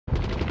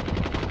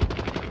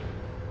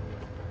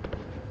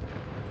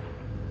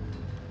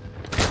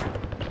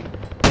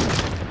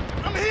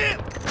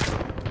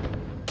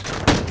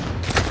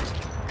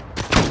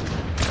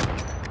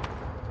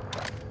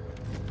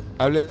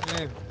Hable.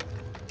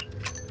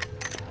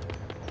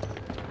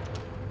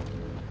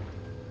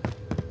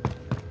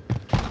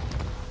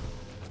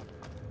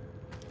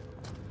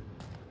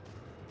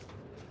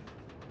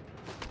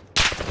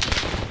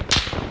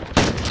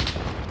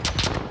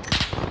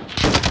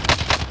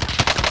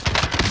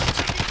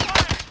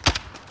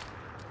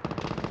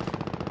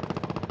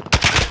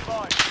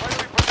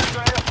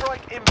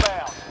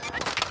 Inbound.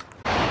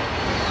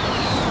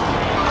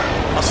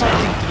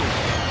 Assaulting through.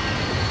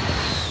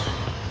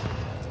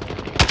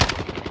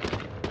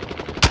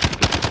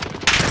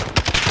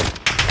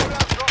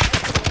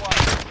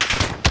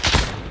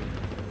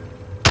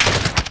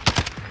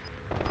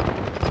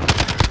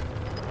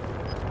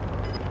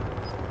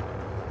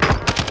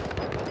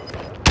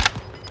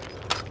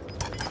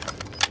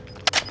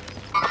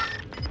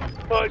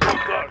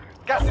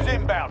 Gas is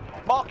inbound.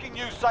 Marking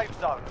new safe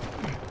zone.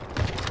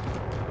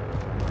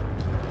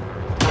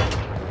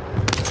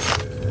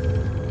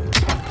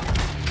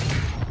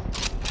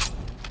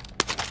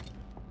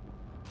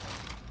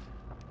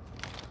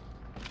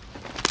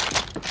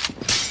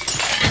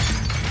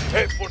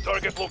 Head for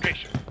target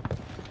location.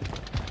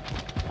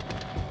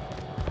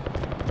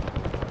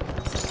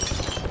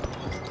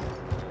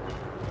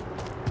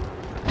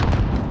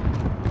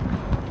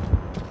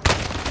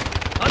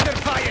 Under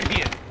fire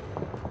here.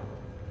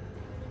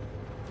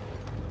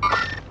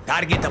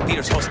 Target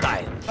appears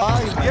hostile.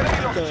 Ay, The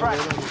enemy on track.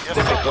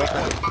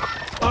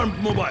 Armed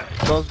mobile.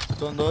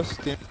 Son dos.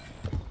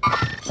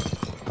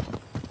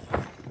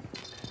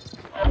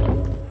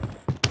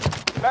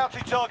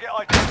 Bounty target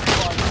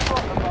identified.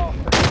 From the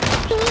bastard.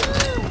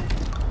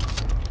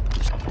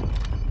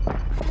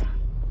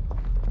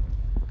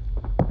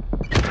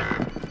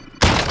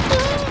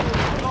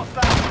 Lost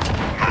that.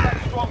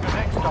 That's stronger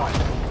next time.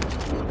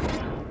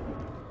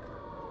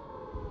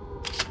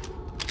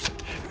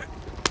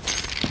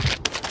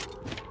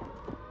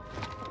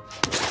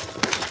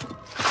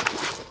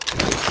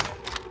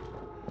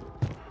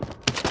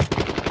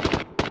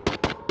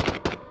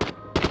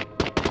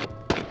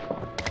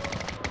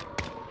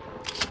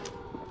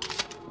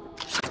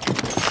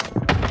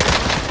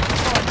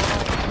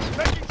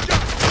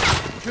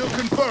 Kill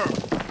confirmed.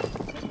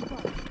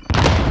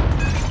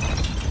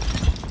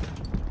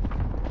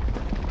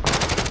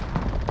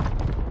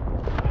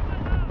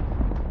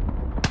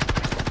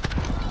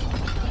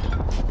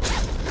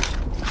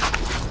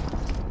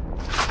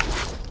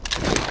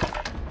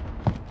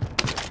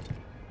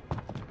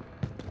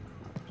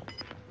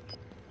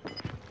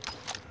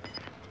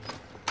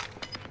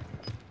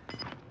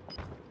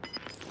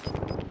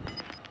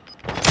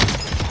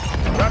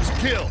 That's a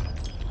kill.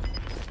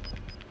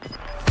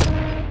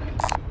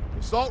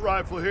 Assault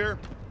rifle here.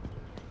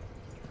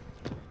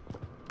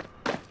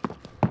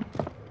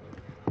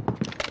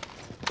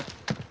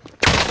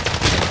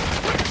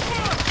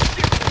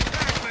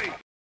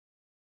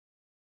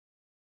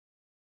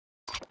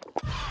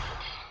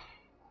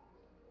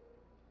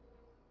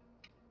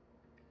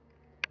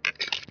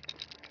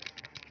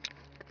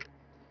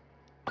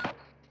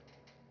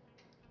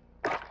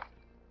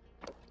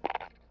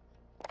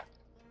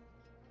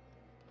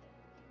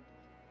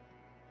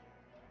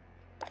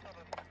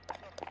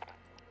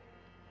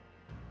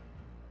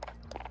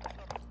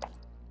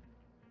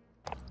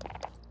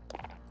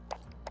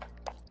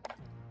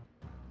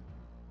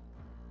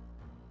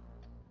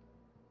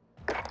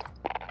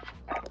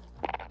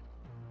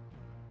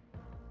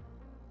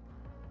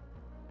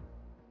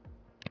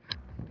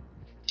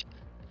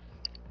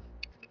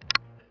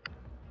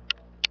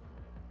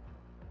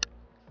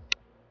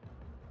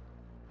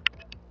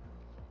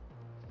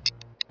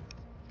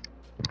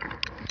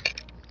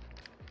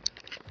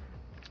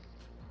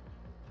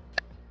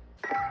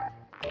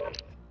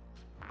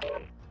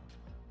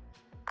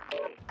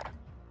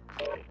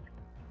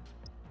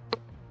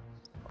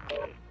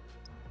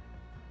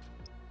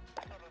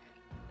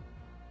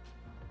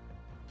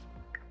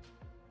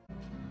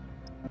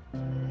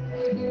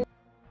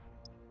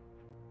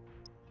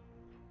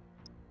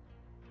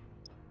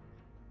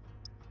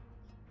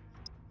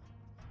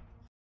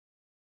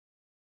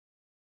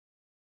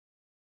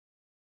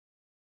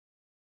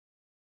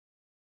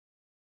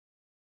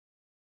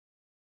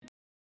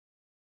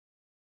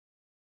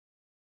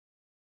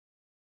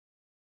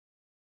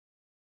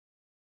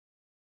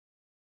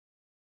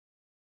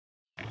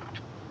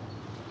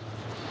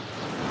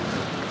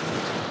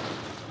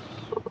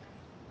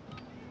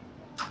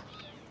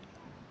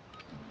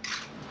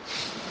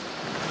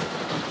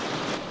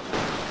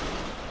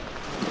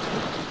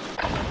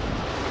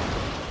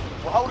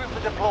 We're holding for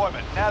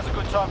deployment. Now's a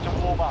good time to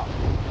warm up.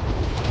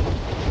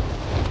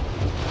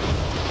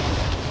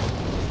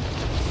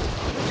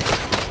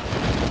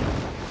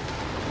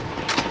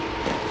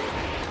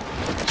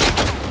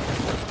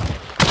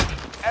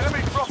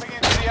 Enemy dropping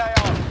into the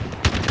AR.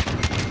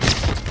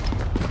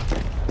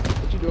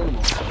 What you doing,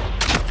 man?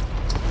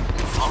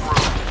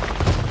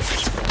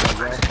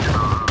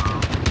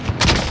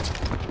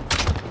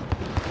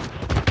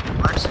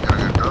 Actually got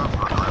a good gun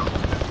for now.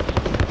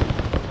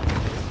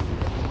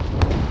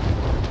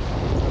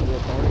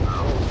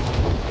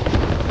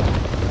 哦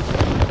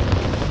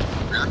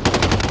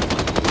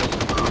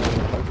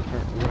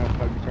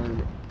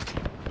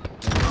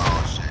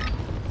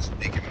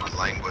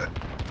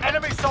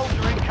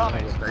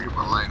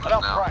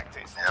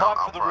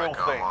real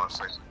come, thing.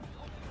 honestly.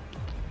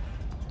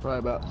 Probably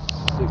about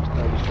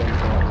 6:30, 7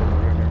 o'clock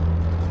somewhere in there.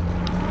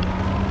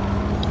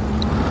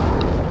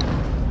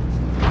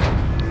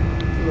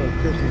 Look,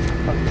 Christmas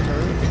fucking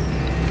turn.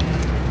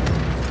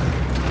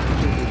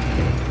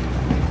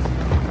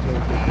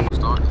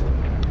 Start.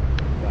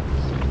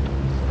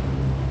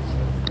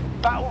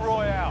 Battle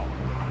Royale.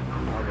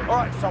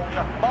 Alright,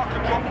 soldier. Mark a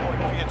drop point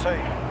for your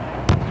team.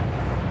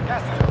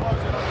 Gas is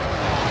closing up.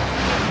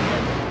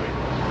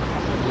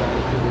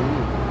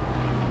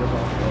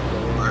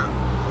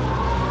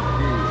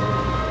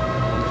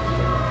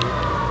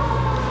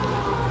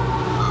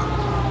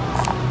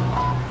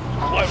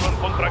 Fly-run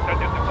contract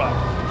identified.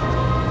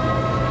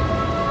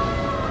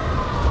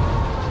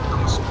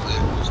 I'm a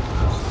split just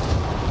 'cause.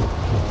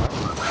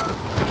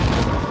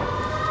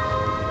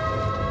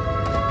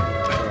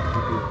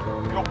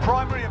 Your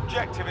primary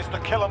objective is to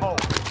kill them all.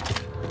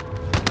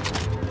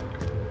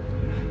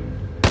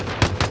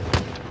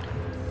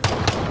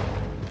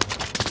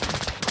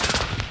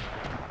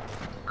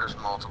 There's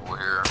multiple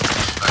here.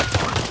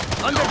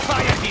 Under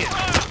fire here.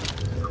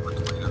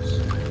 Between us.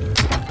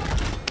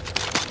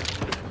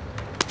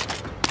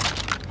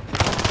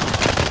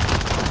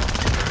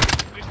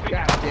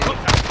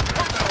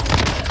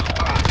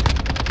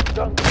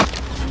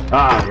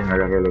 Ah, me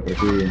agarré el otro,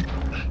 sí.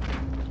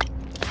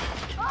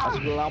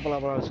 Blah, blah,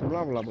 blah,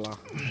 blah, blah, blah.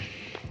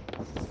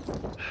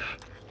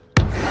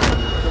 Come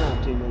on,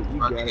 teammate, you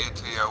If I got could it. get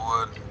to you, I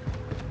would.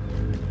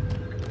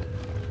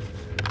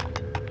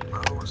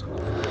 Oh, what's up?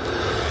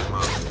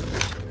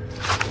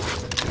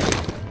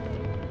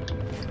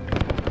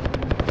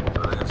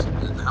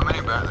 How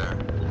many back there?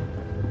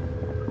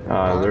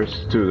 There's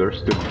two.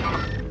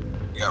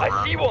 You got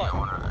I see one.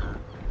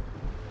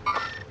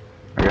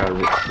 I got one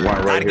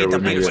right here Target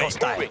with me. appears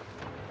hostile.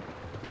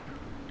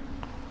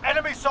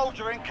 Enemy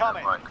soldier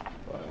incoming. Like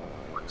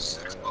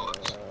 6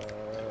 bullets.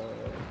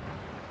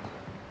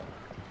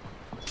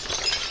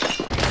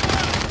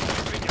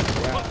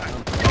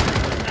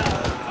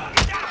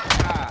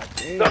 God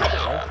damn,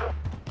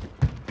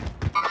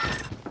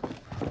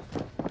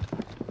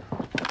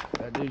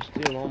 that dude's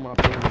still on my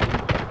page.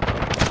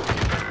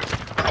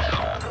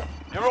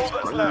 You're all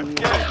that's left.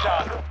 Get it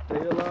done.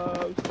 Stay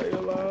alive, stay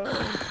alive.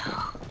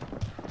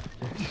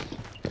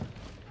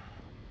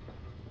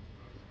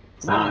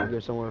 I'm gonna go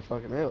somewhere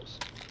fucking else.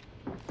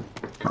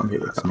 Come here,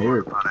 come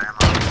here.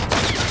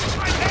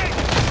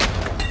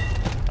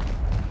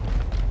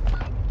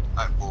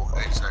 Alright, bull,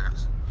 8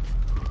 seconds.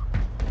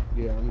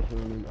 Yeah, I'm just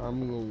running.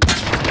 I'm going.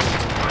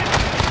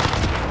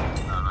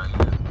 No, you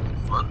didn't.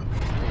 Fuck.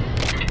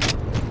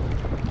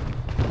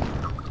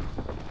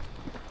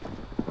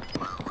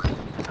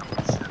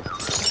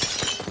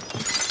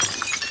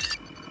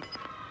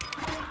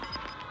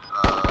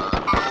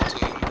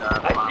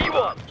 I see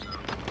one.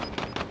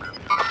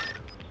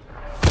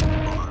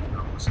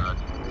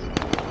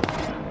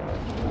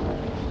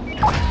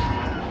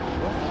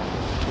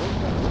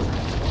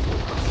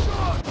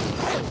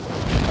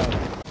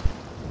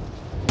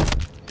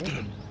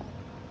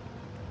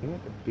 You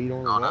have to beat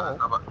on the No,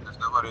 wall. there's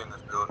nobody in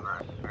this building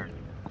right here.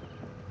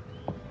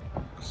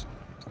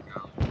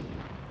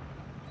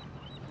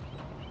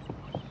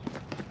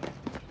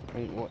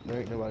 There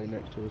ain't nobody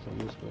next to us on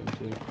this one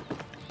too.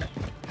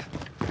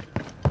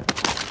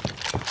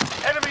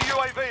 Enemy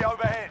UAV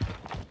overhead.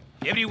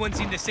 Everyone's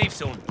in the safe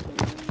zone.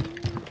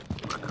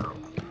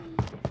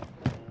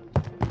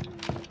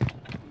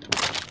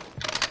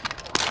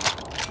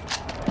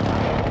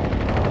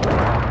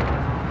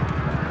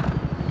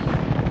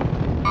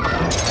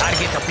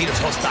 Target appears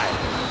hostile.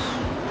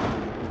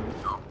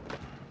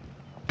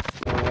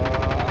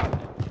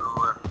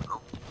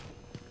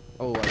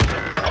 Oh,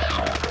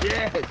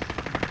 yes!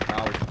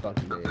 I was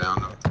fucking dead. Down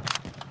though.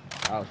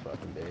 I was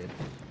fucking dead.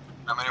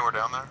 How many were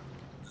down there?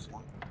 Just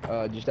one.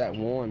 Just that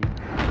one.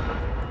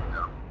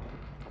 Yeah.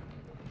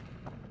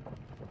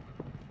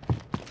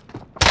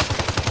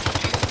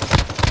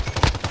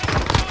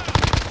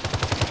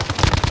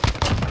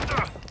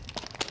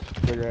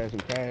 Figure out some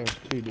cash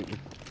too, didn't you?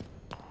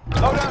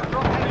 Loadout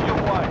drop headed your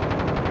way.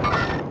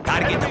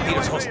 Target Enemy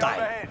appears UAV hostile.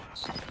 overhead.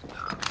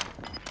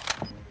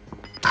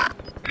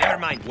 Never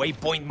mind.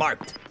 Waypoint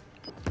marked.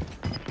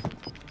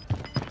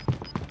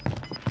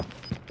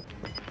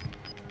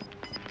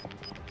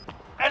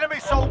 Enemy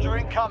soldier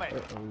incoming.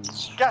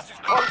 Gas is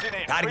closing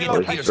in. Target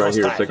Relocation. appears Right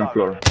here, hostile. second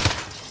floor.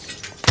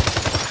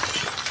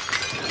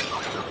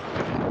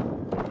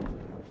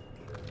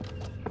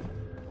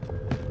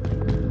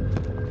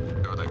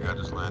 Where that guy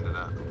just landed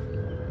at.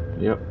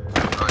 Yep.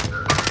 Right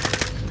there.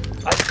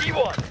 I see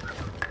one.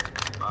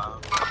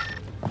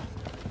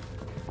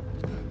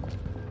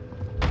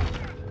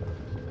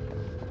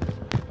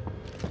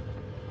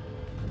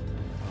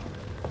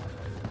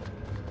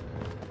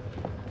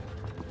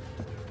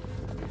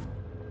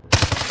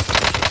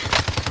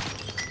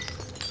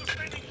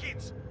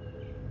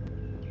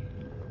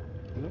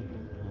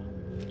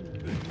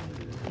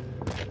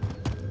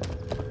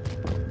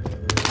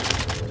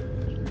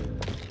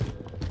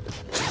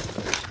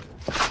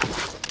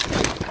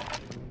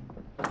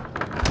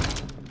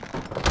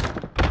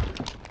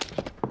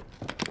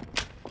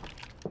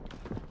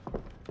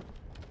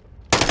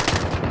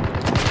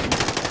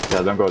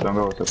 Yeah, don't go.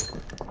 So,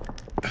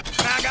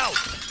 Frag out.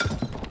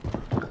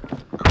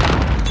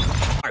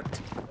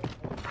 Marked.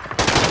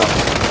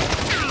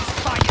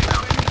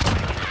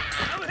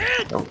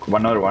 oh,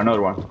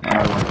 another one.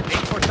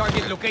 Wait for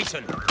target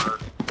location. Dead.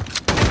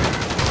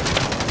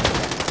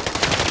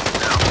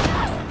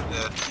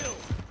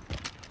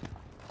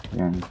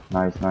 Yeah,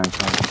 nice.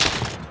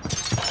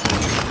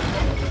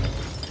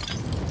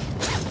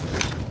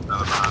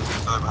 Another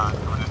behind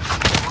coming in.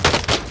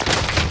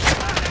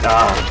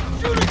 Ah,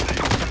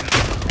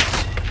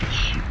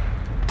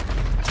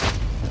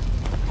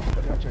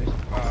 Yeah,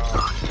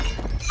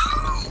 Chase.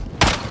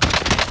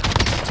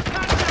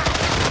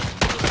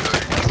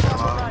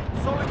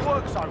 Solid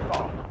work so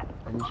far.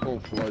 I'm just gonna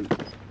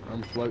float.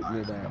 I'm floating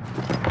it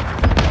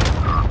out.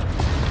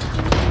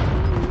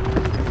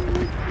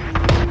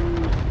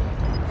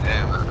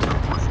 Damn, that's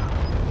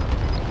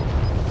unfortunate.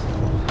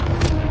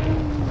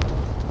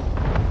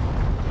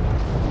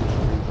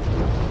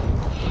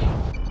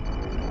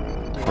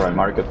 alright,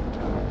 mark it.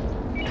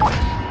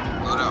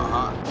 Load out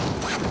hot.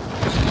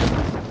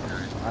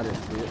 I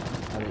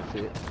didn't see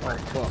it. Oh,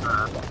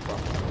 fuck.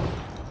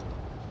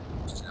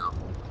 Still.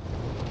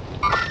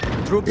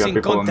 We Troops got in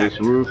people on contact.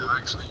 this roof.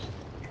 Actually,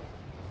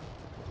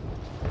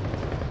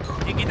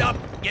 Pick it up.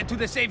 Get to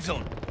the safe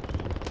zone.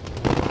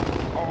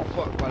 Oh,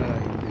 fuck. Why did I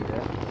even do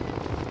that?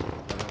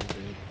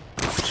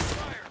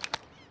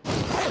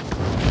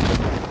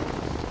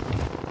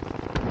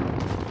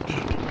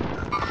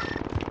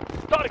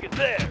 Target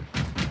there.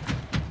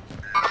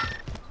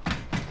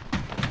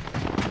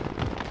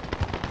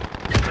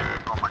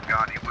 oh my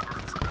god, he would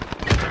roof.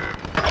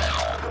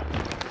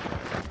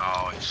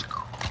 Oh, he's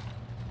cool.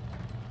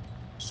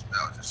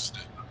 That was just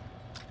stupid.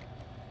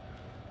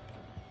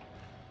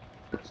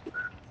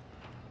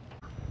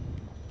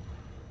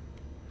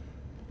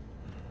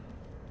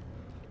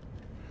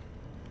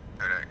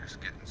 Kodak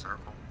just getting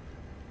circled.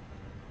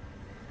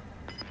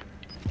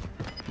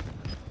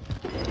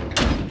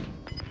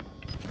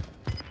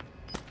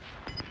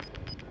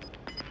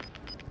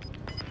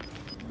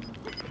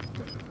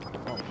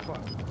 Oh,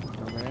 fuck.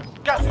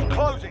 Dumbass. Gas is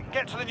closing.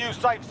 Get to the new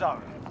safe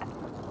zone.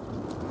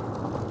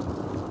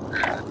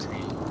 There's a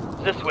team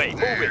This way.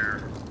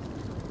 there. I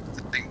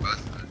think both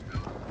of those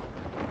buildings.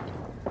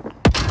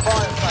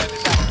 Fire sale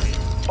is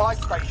active. Buy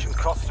station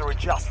costs are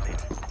adjusted.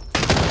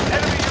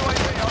 Enemy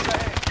UAV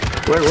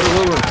overhead. Wait.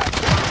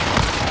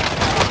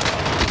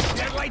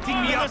 They're lighting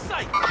me up.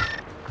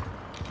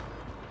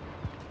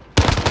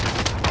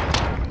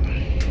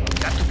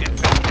 Got to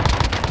get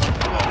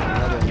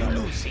back. You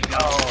losing.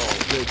 Oh,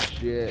 Good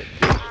shit,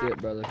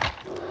 brother.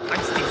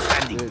 I'm still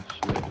standing. Good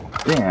shit.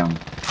 Damn.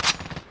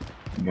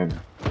 Good.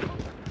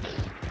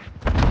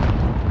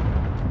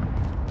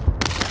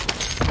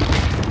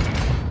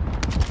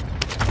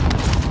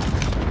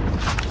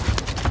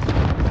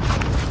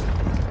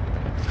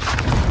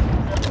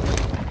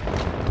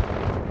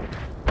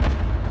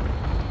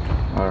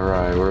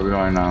 Alright, where are we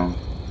going now?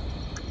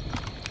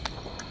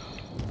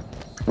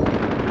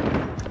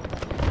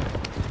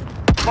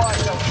 Fire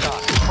sale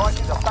done.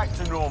 Prices are back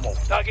to normal.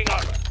 Tagging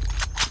over.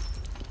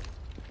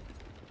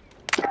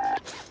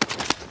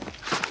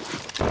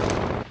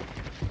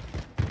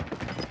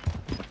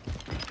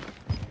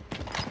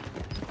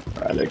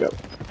 Alright, let go.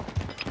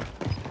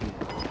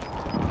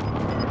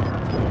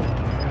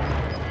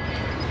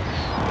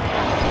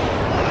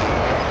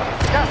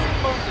 Gas is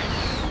moving.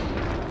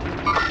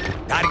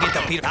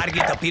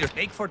 Target appears.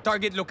 Make for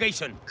target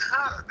location.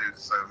 God,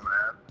 dude's so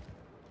mad.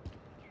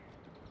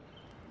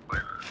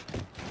 Wait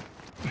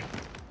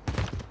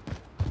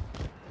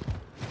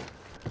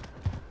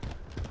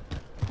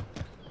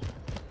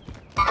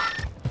a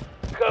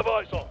Have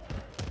eyes on.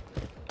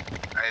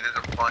 Hey, there's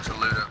a bunch of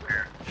loot up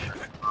here.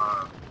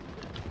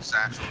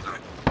 Satchels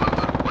and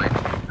loaded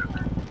plates.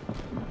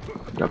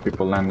 Got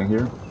people landing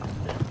here.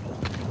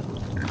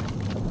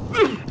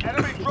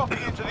 Enemy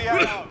dropping into the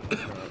AO.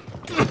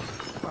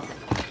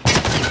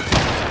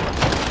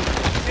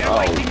 They're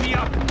lighting me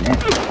up.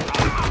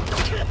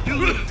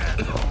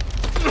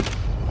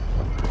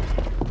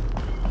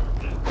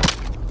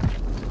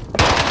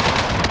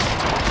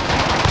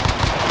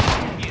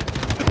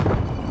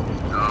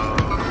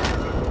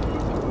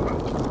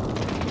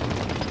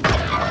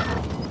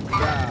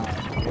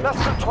 Less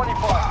than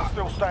 25 are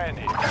still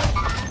standing.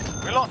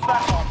 We lost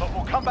that one, but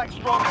we'll come back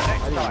stronger I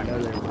next didn't time.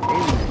 know they were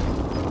in there.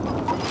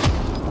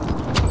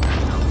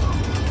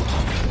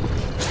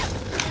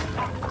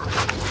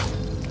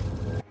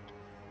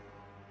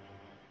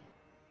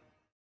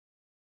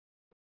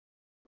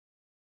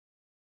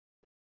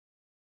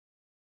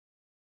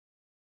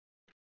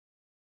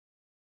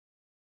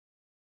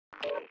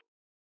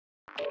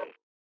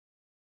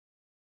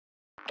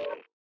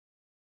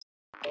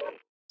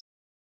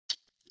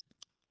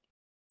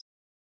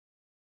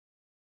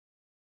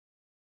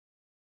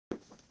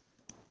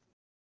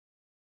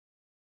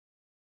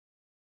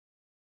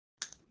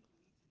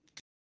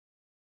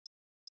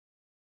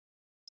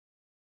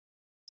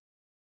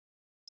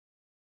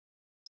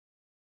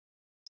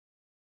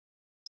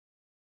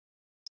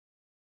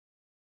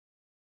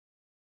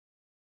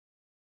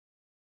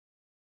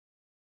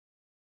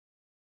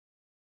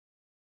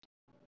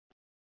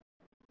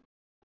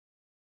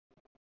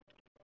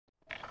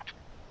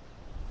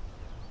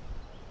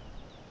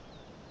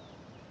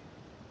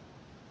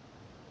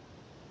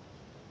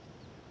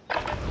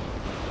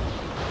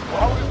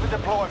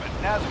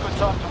 deployment. Now's a good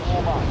time to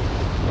warm up.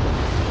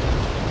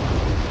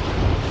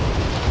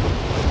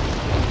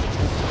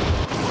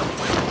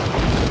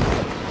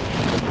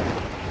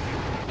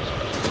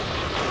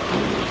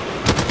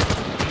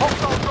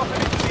 Hostile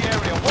dropping into the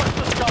area. Watch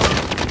the sky.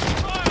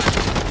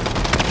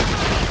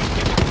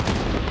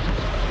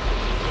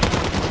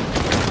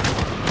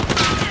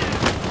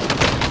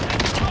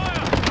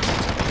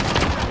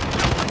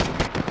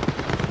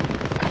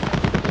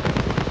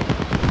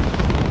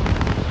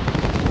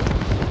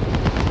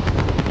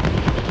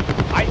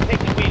 I take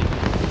the wheel.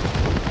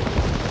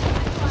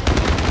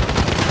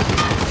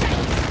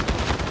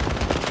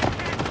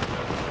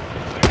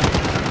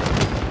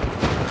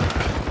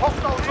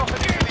 Hostile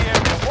dropping into the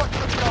area. Watch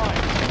the sky.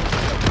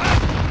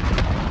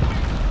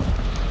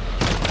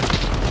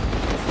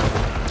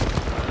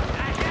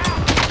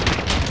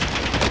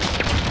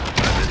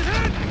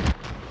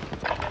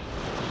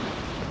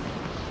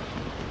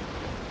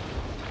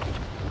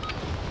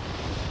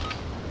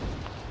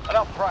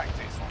 Enough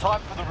practice.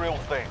 Time for the real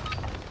thing.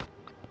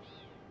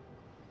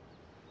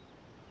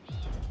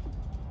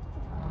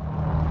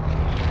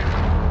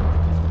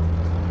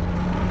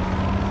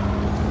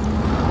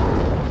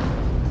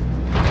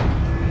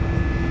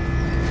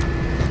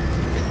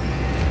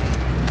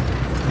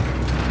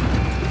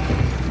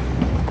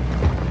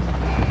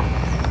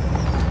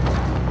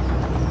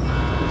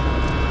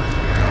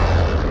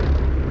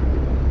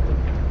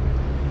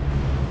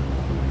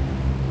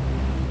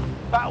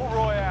 Battle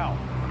Royale.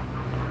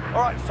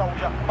 All right,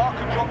 soldier. Mark a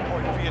drop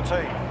point for your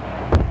team.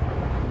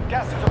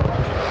 Gas is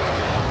approaching.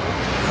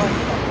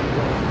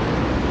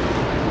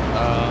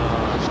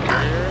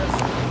 Scarier.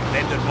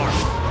 Vendor mark.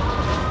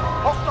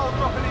 Hostile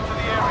dropping into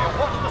the area.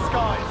 Watch the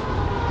skies.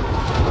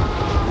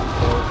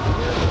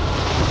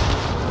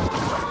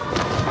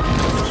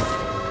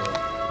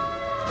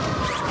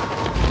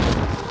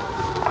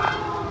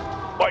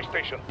 Buy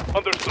station.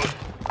 Understood.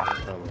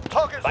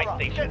 Targets Buy are up.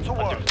 station. Get to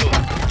work. Understood.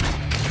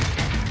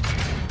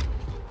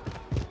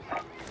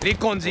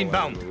 Recon's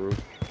inbound.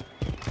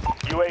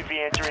 UAV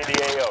entering the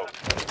AO.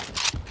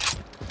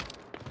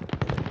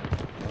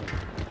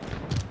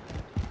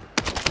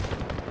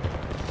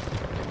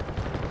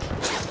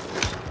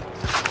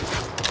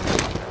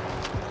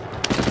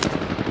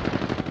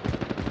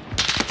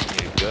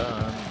 Your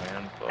gun,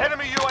 man. Fuck.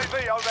 Enemy UAV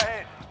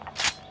overhead.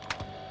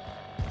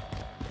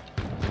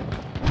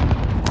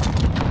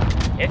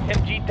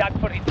 SMG tag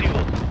for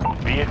retrieval.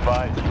 Be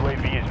advised,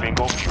 UAV is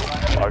bingo fuel.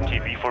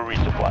 RTB for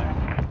resupply.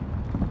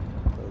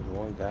 There's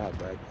one guy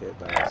back here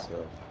by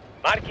himself.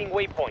 Marking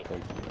waypoint. Come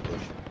to the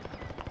bush.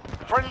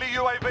 Friendly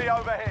UAV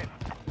overhead.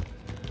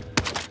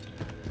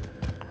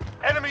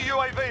 Enemy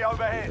UAV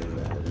overhead.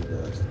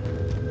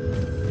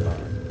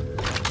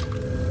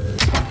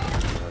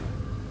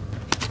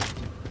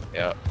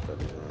 Yeah.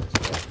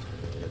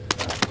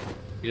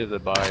 He did the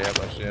buy, yep,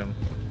 I see him.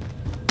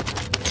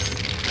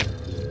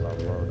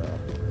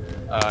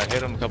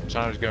 Hit him a couple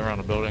times, going around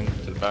the building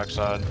to the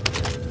backside.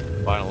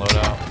 Buying a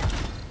loadout.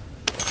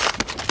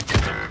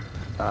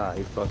 Ah,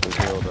 he fucking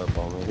healed up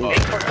on me. Aim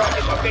for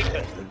target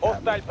location.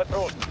 Hostile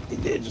patrol. He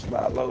did just buy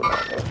a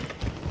loadout, though.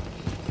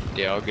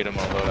 Yeah, I'll get him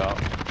on loadout.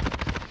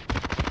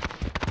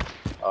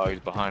 Oh,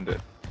 he's behind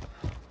it.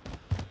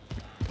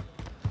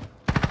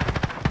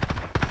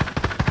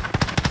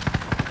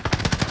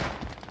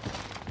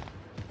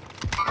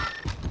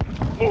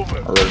 Move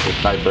it. Oh, there's a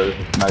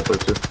sniper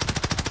too.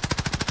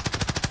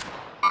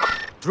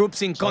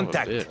 Troops in Son of a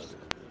contact. bitch.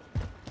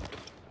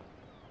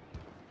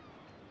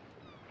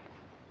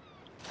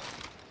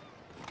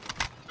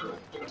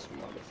 This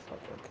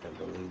motherfucker, I can't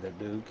believe that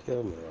dude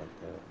killed me like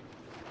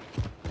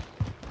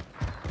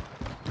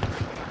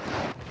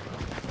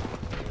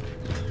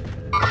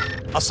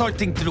that.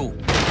 Assaulting through.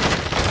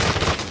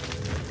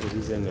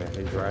 He's in there.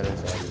 He's right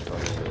inside his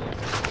fucking door.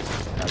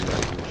 I'm not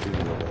even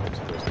shooting at him.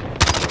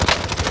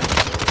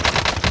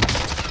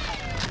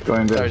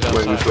 Going there. Oh, he's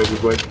outside.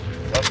 This way.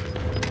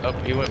 Oh,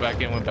 he went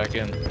back in,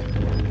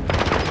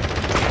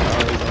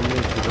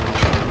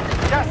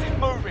 Gas is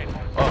moving.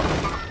 Oh,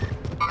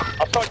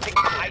 Assaulting.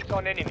 Eyes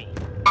on enemy.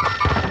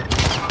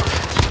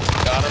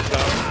 got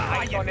him.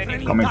 Eyes on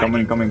enemy.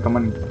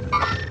 Coming.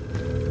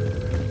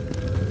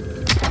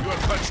 You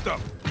are patched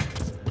up.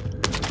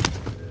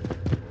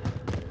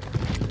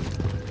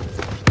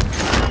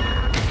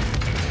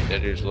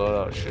 That dude's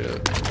loadout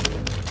shit.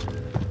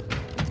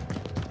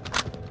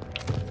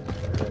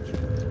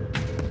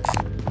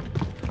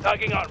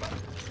 Tagging armor.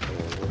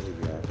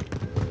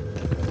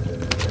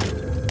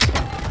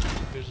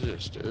 Who's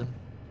this, dude?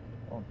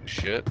 Oh,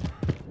 shit.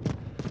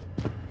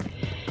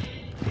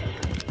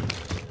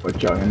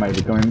 Watch out, he might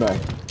be coming back.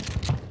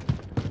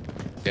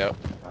 Yep.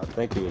 I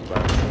think he was by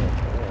himself.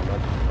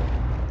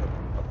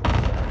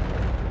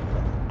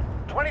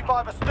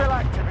 25 are still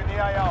active in the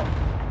AO.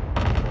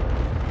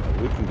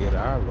 We can get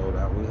our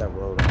loadout. We have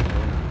loadout.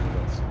 We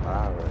got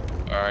spy right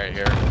here. Alright,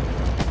 here.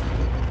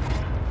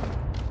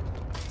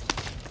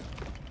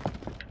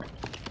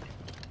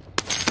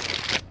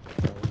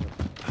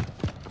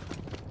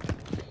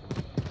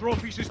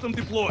 Trophy system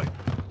deployed.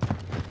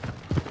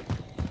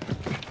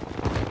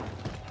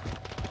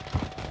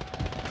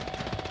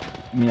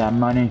 Me that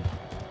money.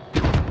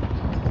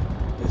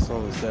 It's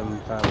only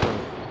 7,500.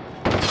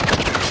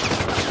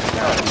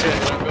 Oh shit, in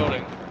that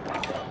building.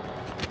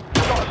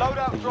 Got a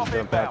loadout He drop just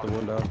jumped out the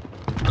inbound. window.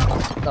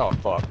 Oh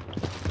fuck.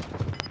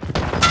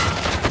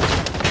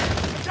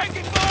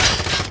 Taking fire!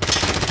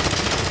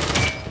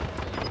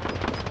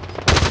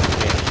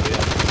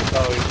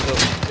 Oh, he's still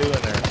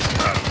doing there.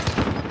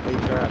 He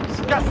trapped.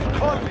 So Gas is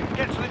closing.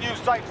 Get to the new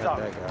safe got zone.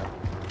 that guy.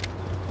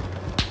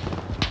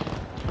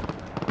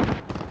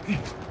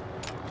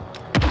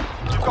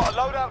 You've got a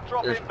loadout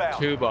drop There's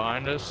inbound. 2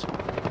 behind us.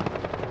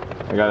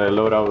 I got a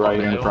loadout right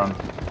in Okay. front.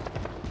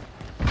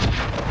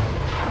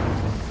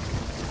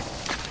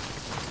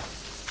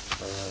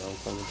 Alright, I'm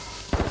coming.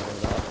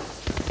 Hold out.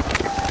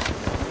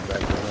 Get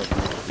back there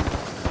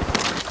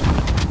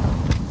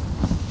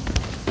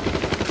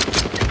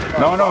up.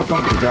 No, no,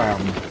 don't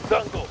damn.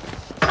 Jungle.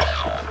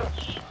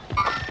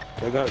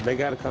 They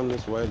gotta come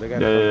this way. They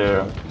gotta Yeah,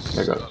 come yeah, this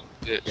yeah. way. I got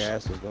Ditch.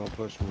 Gas is gonna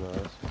push from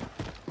us.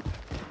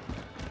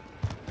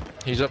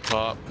 He's up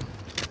top.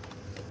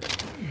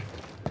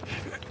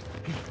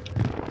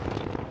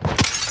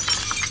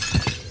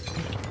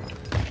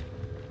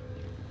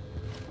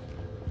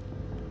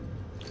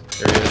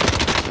 There he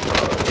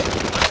is.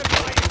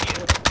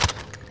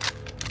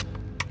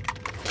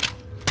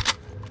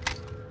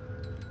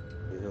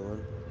 You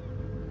healing?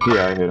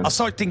 Yeah, I hit him.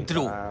 Assaulting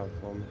through.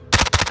 For me.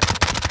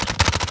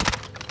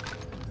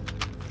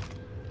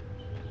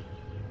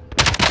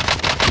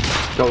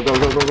 Go, go,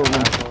 go, go, go,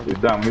 go. He's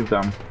down, he's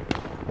down.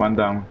 One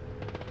down.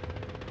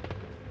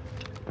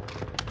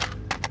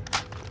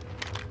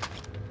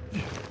 He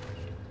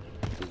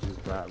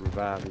just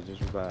revived. He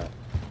just revived.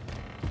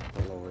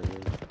 Don't know where he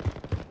is.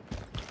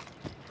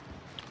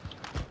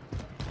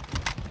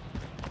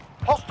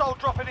 Hostile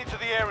dropping into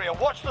the area.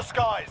 Watch the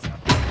skies.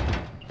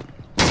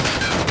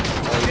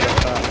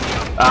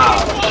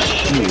 Ah,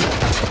 shoot.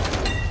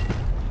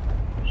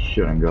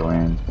 Shouldn't go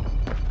in.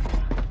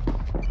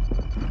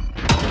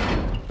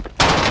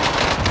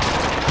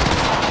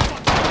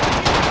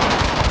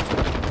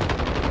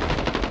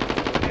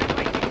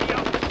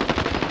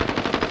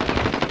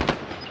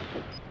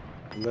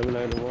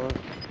 Eliminated one.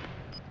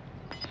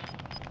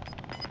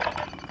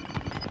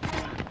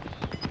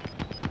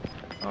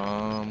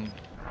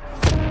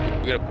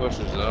 We gotta push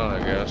the zone, I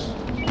guess.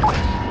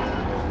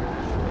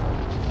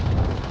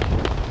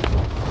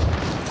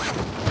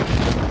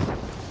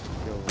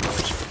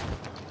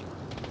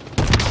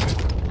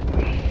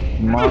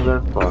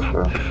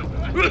 Motherfucker.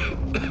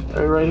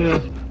 Hey, right here.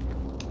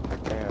 I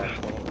can't.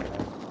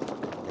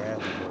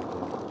 Gas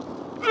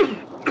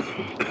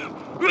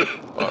is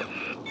Fuck.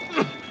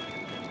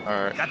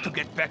 Alright. Got to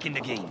get back in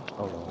the game.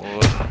 Hold on. Well,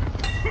 I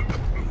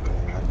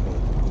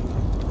can't.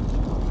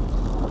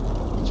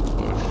 let's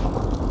push.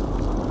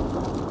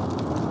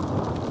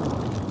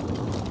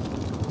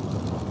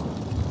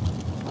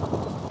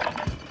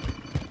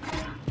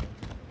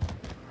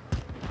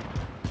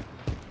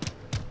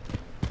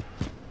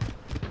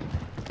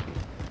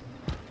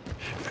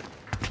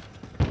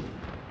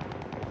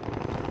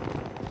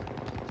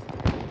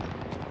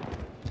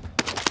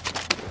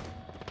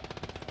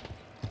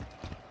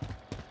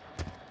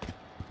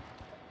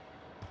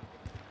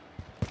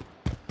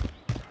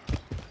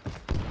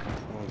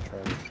 I'm gonna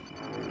try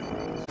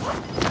this.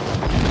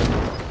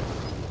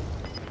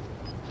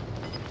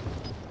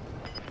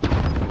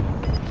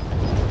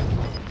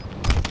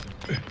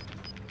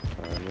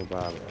 Alright, no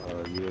problem.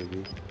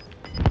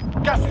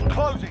 UAV. Gas is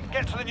closing.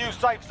 Get to the new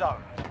safe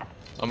zone.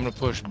 I'm gonna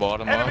push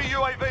bottom up. Enemy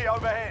UAV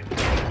overhead.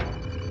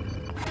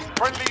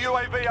 Friendly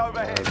UAV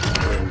overhead.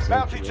 Alright,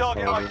 Bounty let's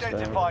target hold this down.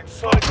 identified.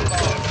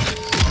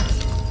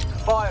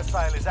 Fire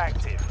sale is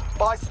active.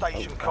 Buy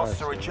station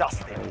costs are I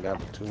adjusted. ain't got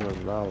the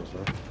 $200,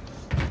 so.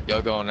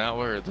 Y'all going that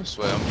way or this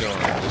way? I'm going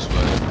this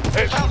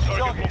way. Bounty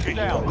target is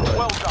down.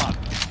 Well done.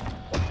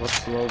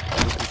 Let's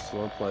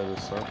slow play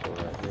this circle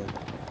right here.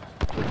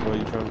 Which way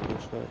you trying to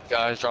push next?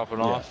 Guys dropping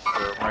off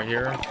right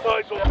here.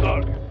 Eyes on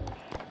target.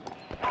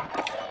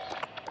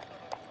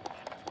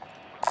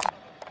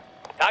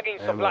 Tagging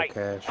Ammo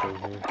cache right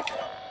here.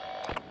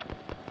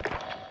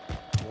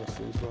 Let's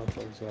see, these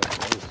motherfuckers got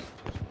place.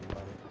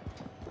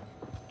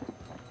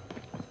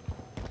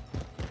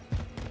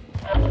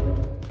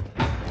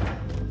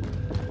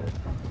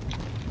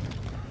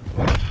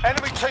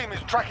 Enemy team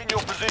is tracking your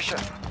position.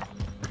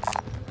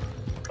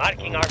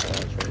 Marking our Cache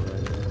right here.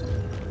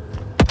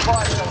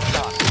 fire sale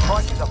done.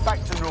 Prices are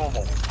back to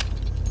normal.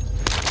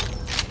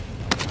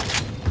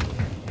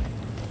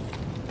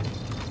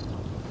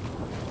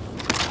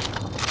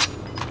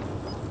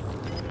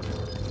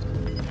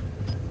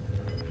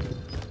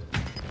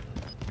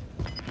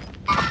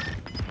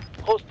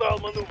 Hostile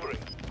maneuvering.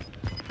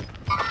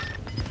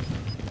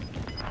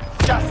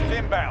 Gas is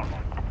inbound.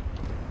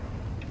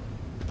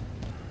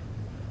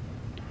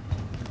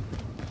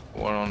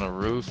 One on the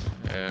roof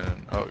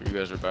and oh, you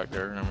guys are back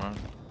there. Never mind.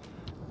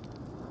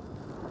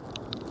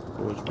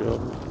 Which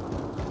building?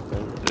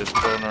 This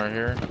building right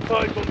here.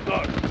 Eyes on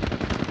target.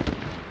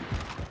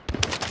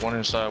 One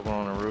inside, one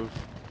on the roof.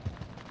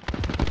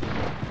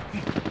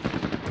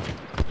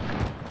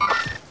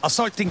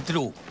 Assaulting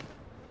through.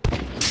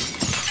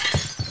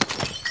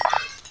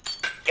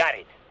 Got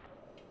it.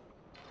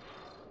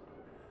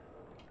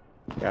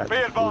 Got Be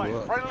you advised, full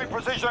up. friendly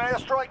precision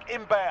airstrike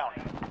inbound.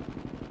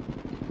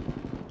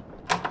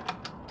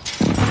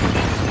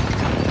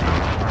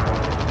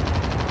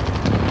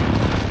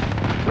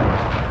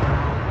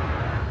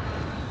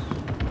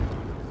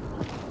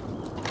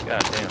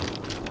 God damn.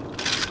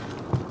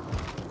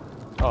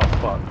 Oh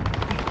fuck.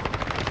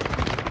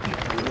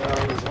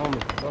 Yeah, he's on the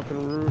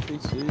fucking roof. He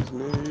sees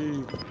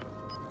me.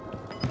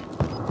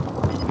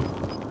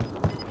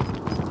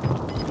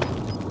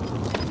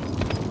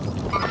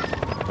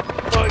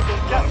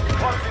 Gas is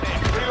closing in.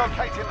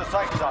 Relocating the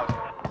safe zone.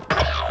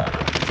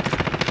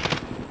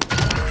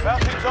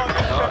 Bounty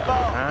targets been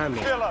behind marked.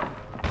 me. Kill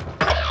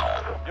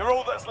them. You're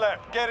all that's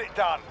left. Get it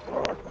done.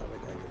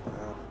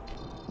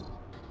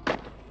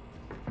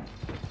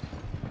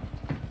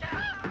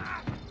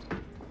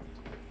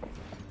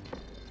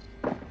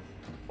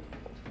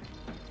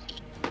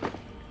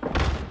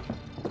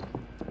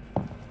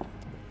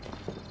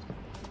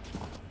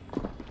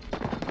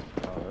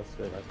 Oh, that's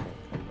it. I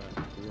can't come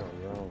back. You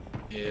on your own.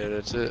 Yeah,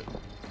 that's it.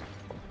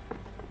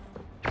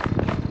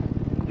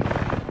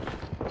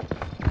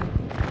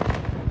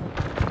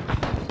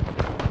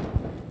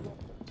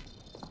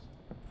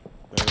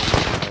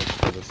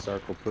 So the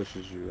circle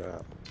pushes you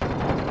out.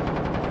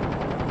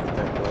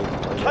 That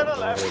way, 10 are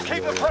left.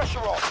 Keep the pressure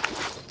on.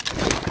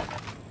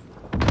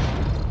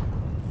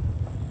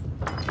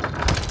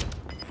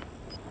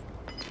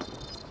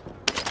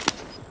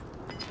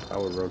 I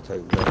would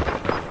rotate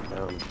left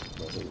down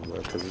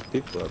because there's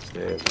people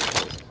upstairs.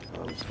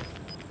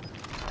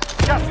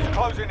 Gas is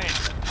closing in.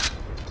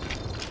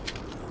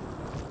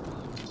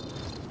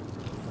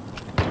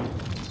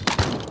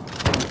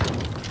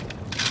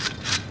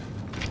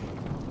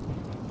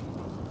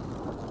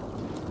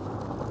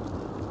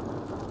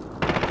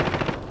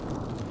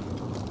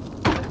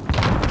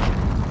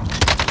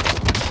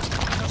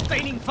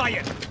 Sustaining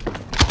fire.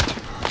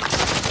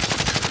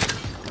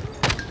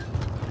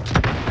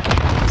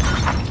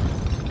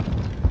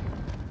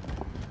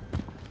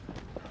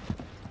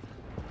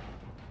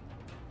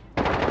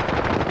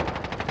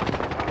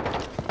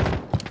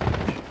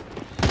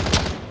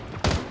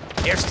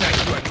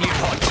 Airstrike, you are clear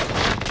hot.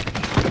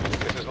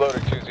 This is loader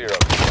 2-0.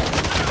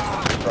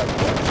 Strike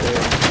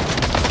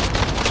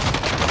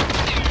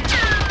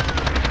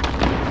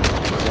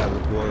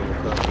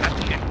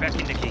one. Back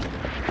in the gate.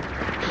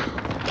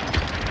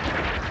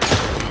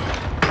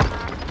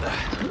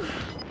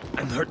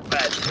 I'm hurt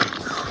bad.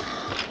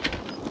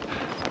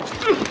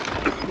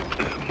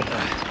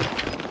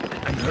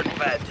 I'm hurt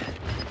bad.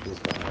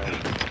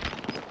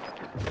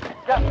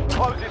 Gas is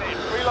closing in.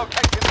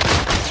 Relocating.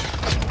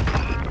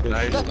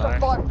 Nice, Just the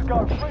nice. 5 to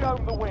go. Bring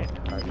home the win.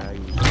 Right now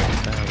you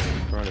got down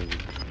in front of you.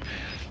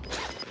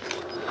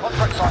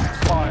 Contract time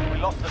expired. We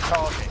lost the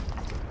target.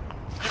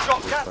 You've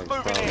got gas Like,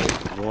 moving in.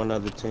 it's one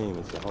other team.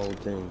 It's the whole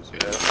team. So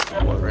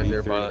Yeah, one right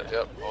there v3. by the,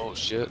 yep. Oh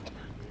shit.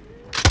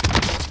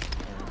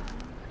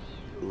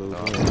 Blue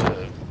Oh, team.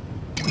 good.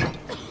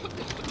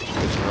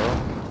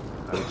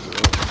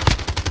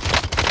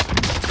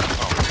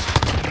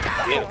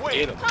 Get him,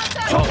 get him.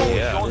 Oh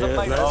yeah. Yours have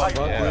made let's a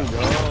fucking yeah.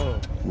 go.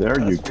 There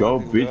you Let's go,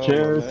 fucking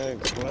bitches. man.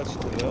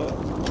 Clutched it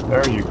up.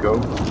 There you go.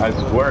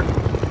 Nice work.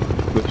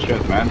 Good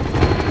shit, man.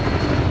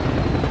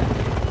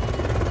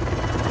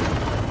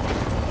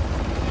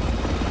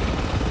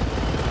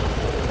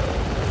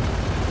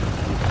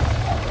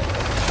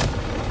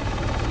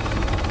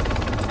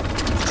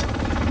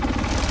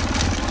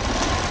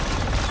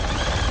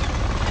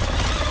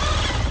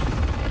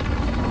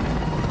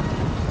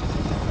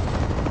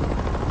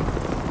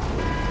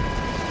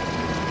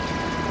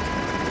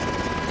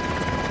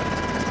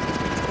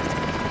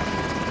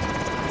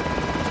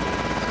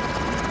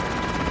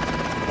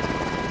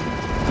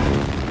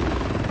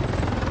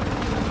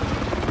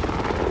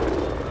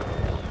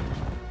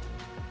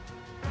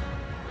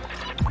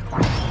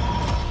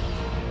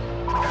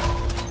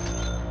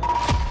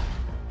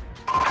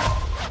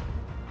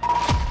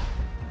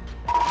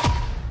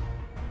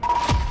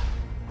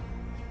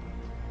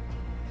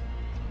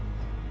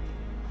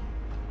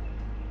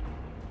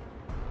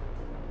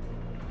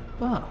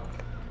 Wow.